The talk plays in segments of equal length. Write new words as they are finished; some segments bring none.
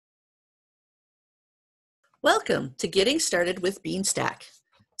Welcome to Getting Started with Beanstack.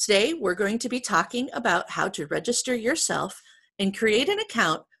 Today, we're going to be talking about how to register yourself and create an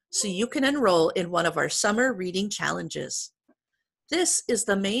account so you can enroll in one of our summer reading challenges. This is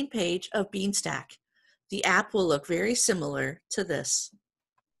the main page of Beanstack. The app will look very similar to this.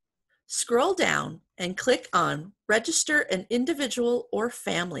 Scroll down and click on Register an Individual or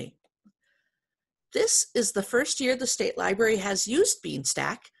Family. This is the first year the State Library has used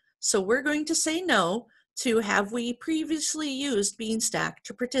Beanstack, so we're going to say no to have we previously used Beanstack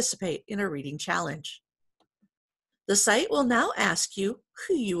to participate in a reading challenge. The site will now ask you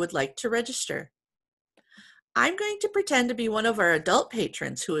who you would like to register. I'm going to pretend to be one of our adult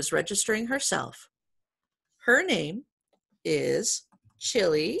patrons who is registering herself. Her name is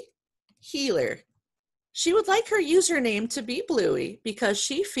Chili Healer. She would like her username to be Bluey because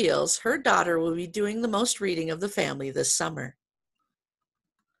she feels her daughter will be doing the most reading of the family this summer.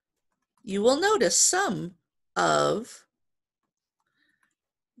 You will notice some of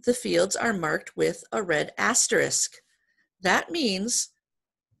the fields are marked with a red asterisk. That means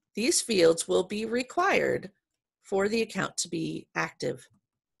these fields will be required for the account to be active.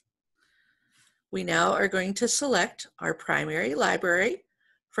 We now are going to select our primary library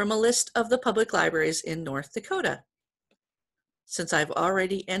from a list of the public libraries in North Dakota. Since I've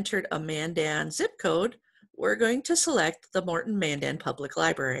already entered a Mandan zip code, we're going to select the Morton-Mandan Public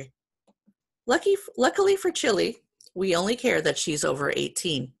Library. Luckily for Chili, we only care that she's over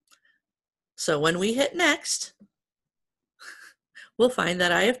 18. So when we hit next, we'll find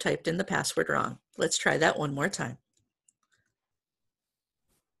that I have typed in the password wrong. Let's try that one more time.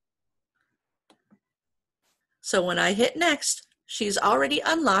 So when I hit next, she's already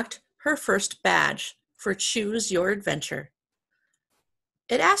unlocked her first badge for Choose Your Adventure.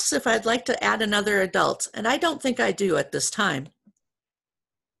 It asks if I'd like to add another adult, and I don't think I do at this time.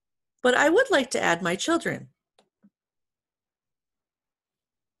 But I would like to add my children.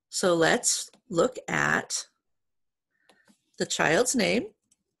 So let's look at the child's name.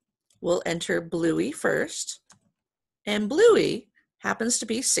 We'll enter Bluey first, and Bluey happens to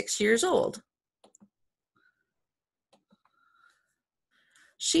be 6 years old.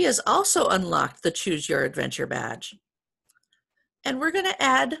 She has also unlocked the Choose Your Adventure badge. And we're going to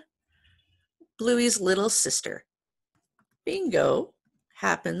add Bluey's little sister. Bingo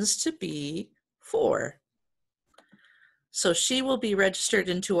happens to be 4. So she will be registered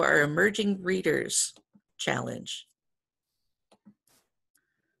into our Emerging Readers Challenge.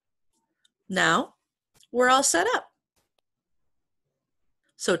 Now, we're all set up.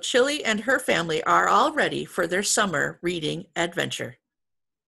 So Chili and her family are all ready for their summer reading adventure.